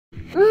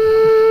Hi,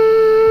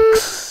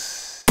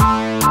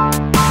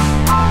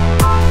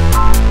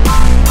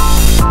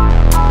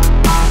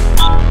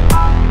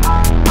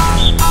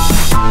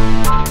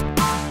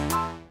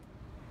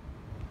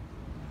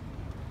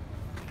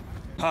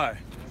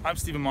 I'm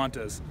Steven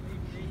Montez.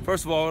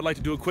 First of all, I'd like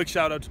to do a quick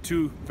shout out to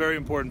two very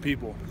important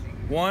people.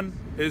 One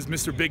is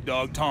Mr. Big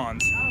Dog,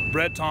 Tons,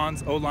 Brett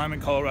Tons,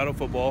 O-lineman, Colorado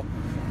football.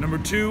 Number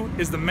two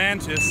is the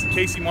Mantis,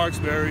 Casey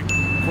Marksberry,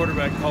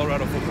 quarterback,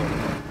 Colorado football.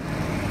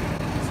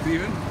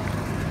 Steven,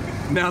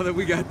 now that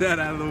we got that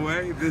out of the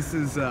way, this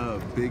is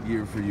a big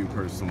year for you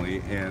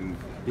personally, and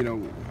you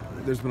know,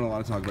 there's been a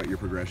lot of talk about your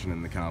progression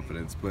and the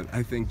confidence, but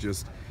I think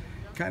just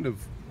kind of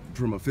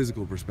from a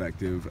physical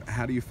perspective,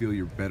 how do you feel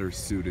you're better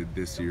suited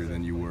this year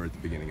than you were at the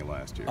beginning of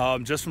last year?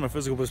 Just from a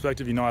physical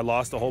perspective, you know, I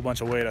lost a whole bunch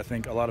of weight. I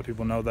think a lot of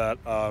people know that.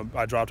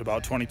 I dropped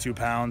about 22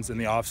 pounds in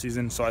the off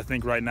season, so I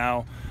think right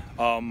now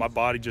my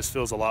body just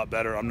feels a lot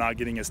better. I'm not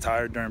getting as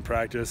tired during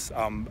practice.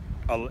 I'm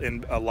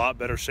in a lot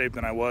better shape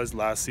than I was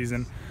last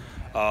season.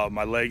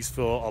 My legs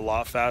feel a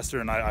lot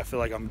faster, and I feel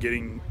like I'm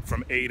getting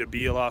from A to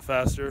B a lot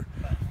faster.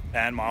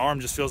 And my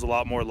arm just feels a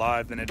lot more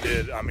live than it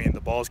did. I mean, the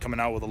ball's coming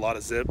out with a lot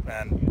of zip,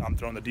 and I'm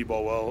throwing the D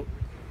ball well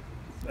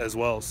as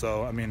well.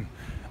 So, I mean,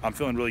 I'm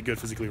feeling really good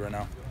physically right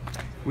now.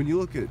 When you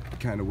look at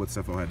kind of what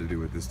Sefo had to do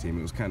with this team,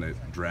 it was kind of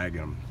dragging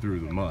them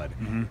through the mud.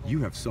 You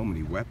have so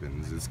many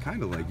weapons. It's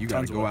kind of like you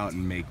got to go out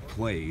and make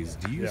plays.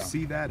 Do you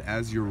see that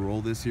as your role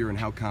this year, and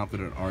how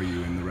confident are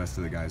you in the rest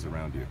of the guys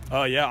around you?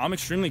 Yeah, I'm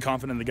extremely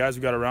confident in the guys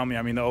we got around me.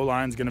 I mean, the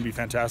O-line is going to be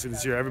fantastic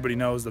this year. Everybody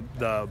knows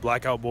the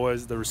blackout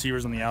boys, the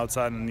receivers on the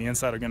outside and the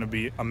inside are going to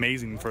be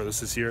amazing for us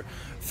this year.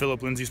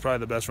 Phillip Lindsay's probably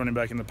the best running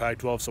back in the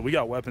Pac-12, so we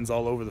got weapons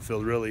all over the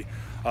field, really.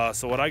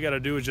 So what I got to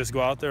do is just go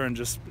out there and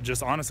just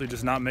honestly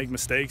just not make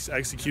mistakes,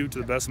 execute to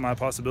the best of my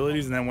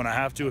possibilities, and then when I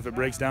have to, if it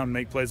breaks down,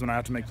 make plays when I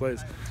have to make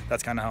plays.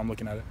 That's kind of how I'm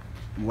looking at it.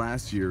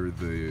 Last year,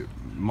 the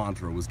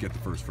mantra was get the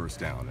first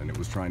down, and it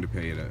was trying to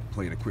play at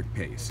a quick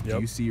pace. Do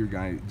you see you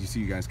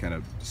guys kind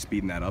of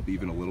speeding that up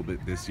even a little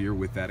bit this year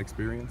with that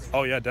experience?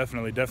 Oh yeah,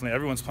 definitely.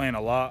 Everyone's playing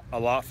a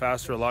lot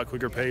faster, a lot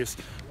quicker pace.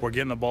 We're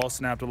getting the ball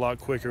snapped a lot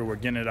quicker. We're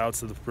getting it out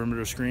to the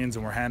perimeter screens,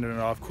 and we're handing it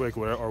off quick,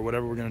 or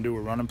whatever we're going to do.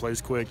 We're running plays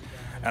quick,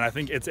 and I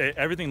think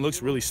everything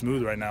looks really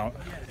smooth right now.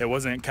 It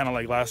wasn't kind of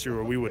like last year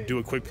where we would do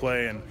a quick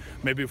play, and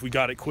maybe if we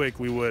got it quick,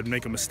 we would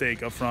make a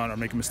mistake up front or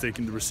make a mistake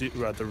in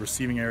at the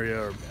receiving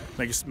area, or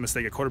make a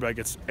mistake at quarterback.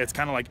 It's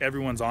kind of like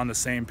everyone's on the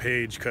same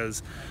page,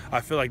 because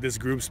I feel like this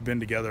group's been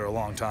together a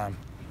long time.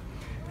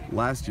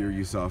 Last year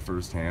you saw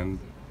firsthand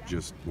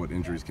just what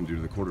injuries can do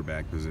to the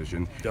quarterback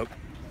position. Yep.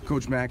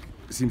 Coach Mack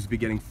seems to be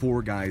getting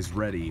 4 guys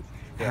ready.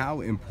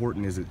 How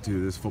important is it to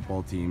this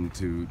football team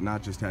to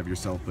not just have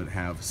yourself, but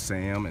have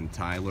Sam and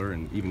Tyler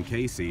and even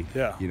Casey,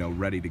 you know,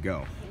 ready to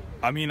go?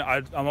 I mean,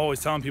 I'm always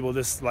telling people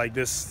this, like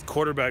this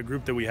quarterback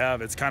group that we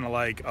have, it's kind of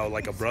like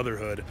a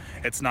brotherhood.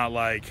 It's not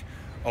like,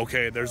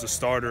 okay, there's a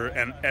starter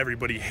and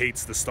everybody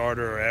hates the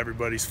starter or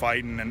everybody's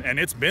fighting, and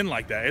it's been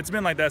like that. It's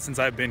been like that since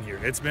I've been here.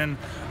 It's been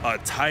a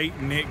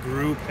tight-knit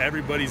group.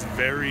 Everybody's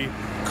very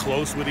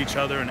close with each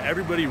other, and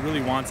everybody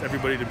really wants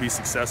everybody to be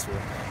successful.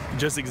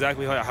 Just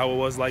exactly how it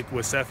was like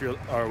with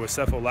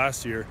Sefo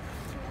last year.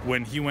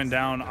 When he went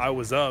down, I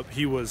was up.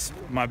 He was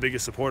my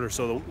biggest supporter.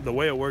 So the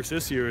way it works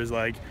this year is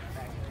like,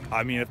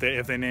 I mean, if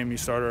they name me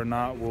starter or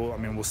not,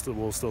 we'll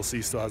still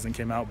see. Still hasn't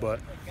came out, but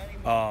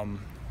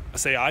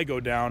say I go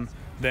down,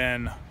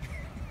 then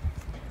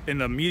in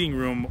the meeting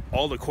room,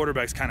 all the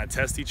quarterbacks kind of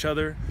test each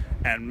other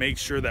and make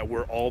sure that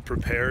we're all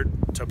prepared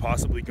to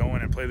possibly go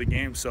in and play the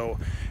game. So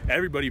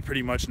everybody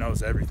pretty much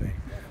knows everything.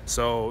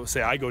 So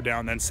say I go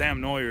down, then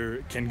Sam Neuer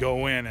can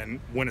go in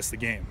and win us the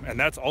game. And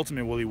that's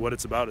ultimately what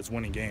it's about, is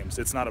winning games.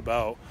 It's not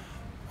about,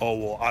 oh,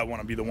 well, I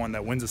want to be the one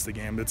that wins us the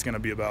game. It's going to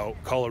be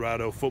about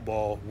Colorado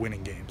football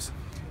winning games.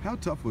 How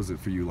tough was it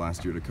for you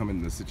last year to come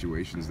into the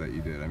situations that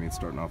you did? I mean,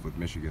 starting off with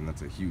Michigan,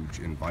 that's a huge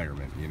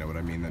environment, you know what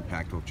I mean? Then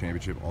Pac-12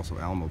 championship, also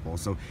Alamo Bowl.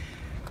 So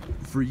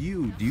for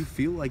you, do you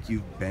feel like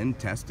you've been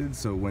tested,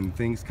 so when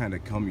things kind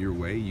of come your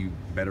way, you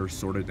better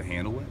sorted to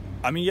handle it?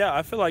 I mean, yeah,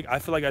 I feel like I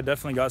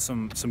definitely got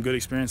some good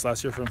experience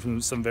last year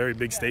from some very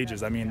big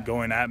stages. I mean,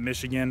 going at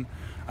Michigan,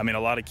 I mean,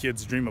 a lot of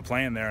kids dream of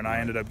playing there, and I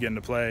ended up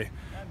getting to play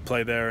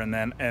there, and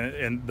then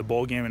and the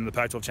bowl game and the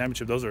Pac-12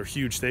 championship, those are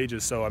huge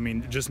stages. So I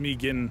mean, just me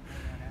getting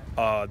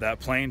that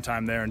playing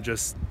time there and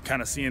just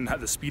kind of seeing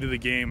the speed of the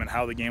game and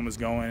how the game was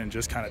going and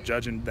just kind of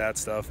judging that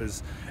stuff,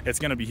 it's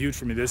going to be huge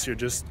for me this year,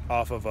 just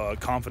off of a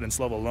confidence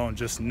level alone,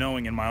 just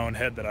knowing in my own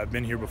head that I've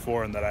been here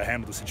before and that I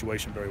handled the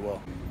situation very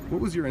well.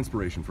 What was your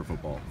inspiration for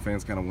football?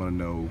 Fans kind of want to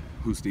know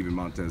who Steven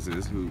Montez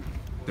is, who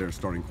their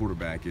starting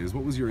quarterback is.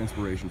 What was your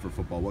inspiration for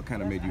football? What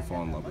kind of made you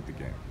fall in love with the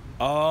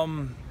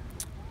game?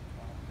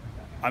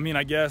 I mean,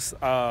 I guess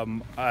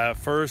at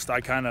first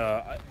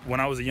when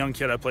I was a young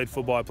kid, I played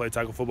football. I played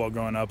tackle football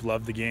growing up,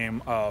 loved the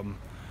game.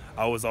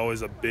 I was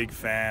always a big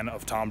fan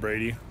of Tom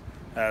Brady,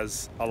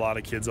 as a lot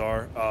of kids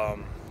are.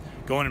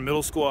 Going in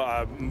middle school,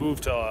 I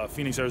moved to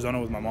Phoenix,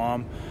 Arizona with my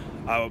mom.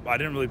 I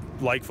didn't really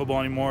like football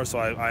anymore, so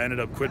I ended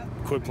up quit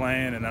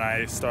playing, and then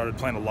I started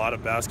playing a lot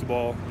of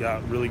basketball.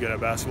 Got really good at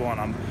basketball,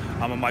 and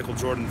I'm a Michael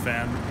Jordan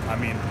fan. I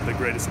mean, the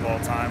greatest of all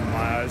time in my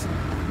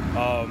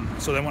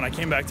eyes. So then when I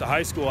came back to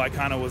high school, I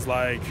kind of was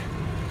like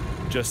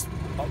just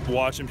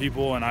watching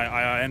people, and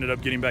I ended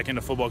up getting back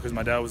into football because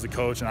my dad was the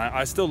coach, and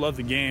I still love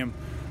the game.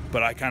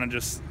 But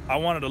I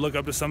wanted to look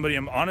up to somebody,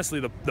 and honestly,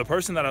 the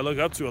person that I look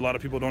up to, a lot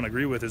of people don't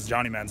agree with, is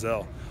Johnny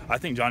Manziel. I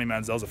think Johnny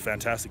Manziel's a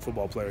fantastic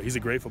football player. He's a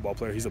great football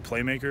player. He's a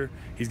playmaker.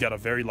 He's got a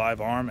very live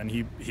arm, and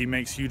he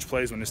makes huge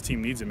plays when his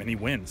team needs him, and he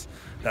wins.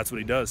 That's what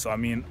he does. So, I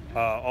mean,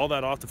 all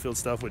that off-the-field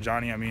stuff with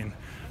Johnny, I mean,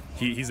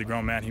 he's a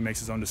grown man. He makes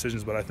his own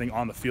decisions, but I think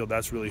on the field,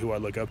 that's really who I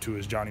look up to,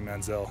 is Johnny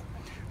Manziel.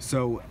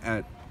 So,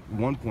 at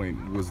one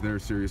point, was there a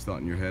serious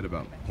thought in your head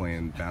about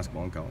playing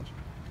basketball in college?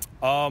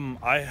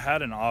 I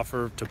had an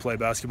offer to play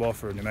basketball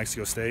for New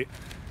Mexico State,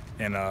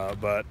 and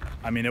but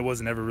I mean, it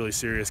wasn't ever really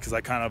serious because I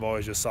kind of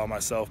always just saw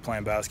myself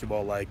playing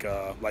basketball like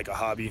a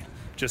hobby,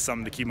 just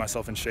something to keep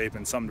myself in shape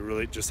and something to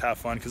really just have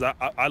fun, because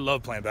I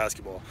love playing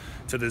basketball.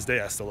 To this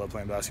day, I still love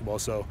playing basketball.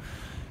 So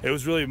it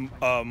was really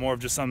more of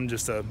just something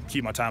just to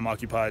keep my time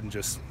occupied and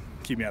just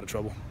keep me out of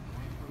trouble.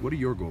 What are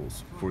your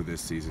goals for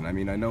this season? I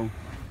mean, I know,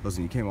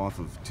 listen, you came off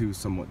of 2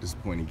 somewhat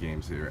disappointing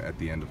games here at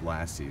the end of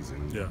last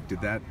season. Yeah.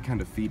 Did that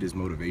kind of feed as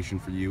motivation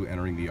for you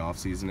entering the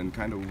offseason, and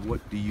kind of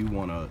what do you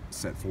want to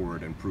set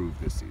forward and prove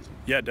this season?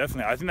 Yeah,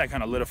 definitely. I think that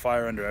kind of lit a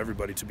fire under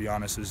everybody, to be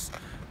honest. Is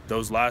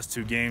those last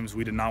 2 games,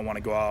 we did not want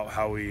to go out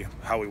how we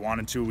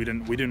wanted to. We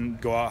didn't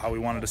go out how we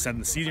wanted to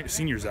send the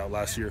seniors out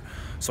last year.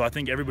 So I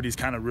think everybody's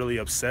kind of really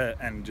upset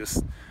and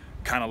just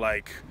kind of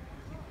like,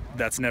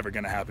 that's never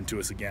going to happen to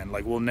us again.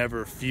 Like, we'll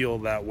never feel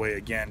that way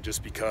again,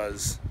 just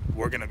because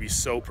we're going to be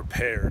so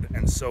prepared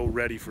and so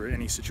ready for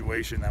any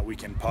situation that we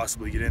can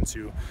possibly get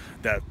into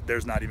that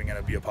there's not even going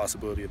to be a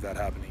possibility of that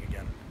happening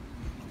again.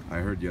 I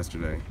heard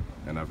yesterday,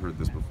 and I've heard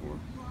this before,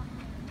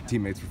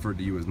 teammates referred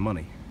to you as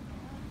money.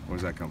 Where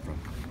does that come from?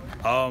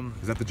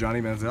 Is that the Johnny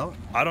Manziel?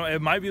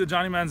 It might be the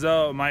Johnny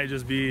Manziel. It might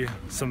just be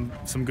some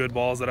good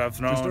balls that I've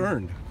thrown. Just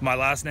earned. My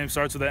last name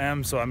starts with an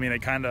M, so I mean,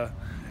 it kind of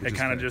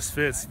just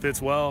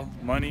fits well.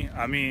 Money.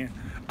 I mean,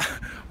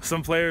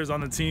 some players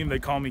on the team, they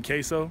call me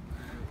Queso.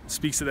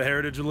 Speaks to the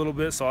heritage a little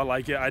bit, so I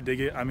like it. I dig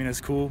it. I mean,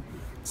 it's cool.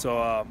 So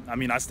I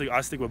mean, I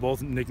stick with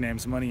both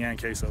nicknames, Money and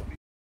Queso.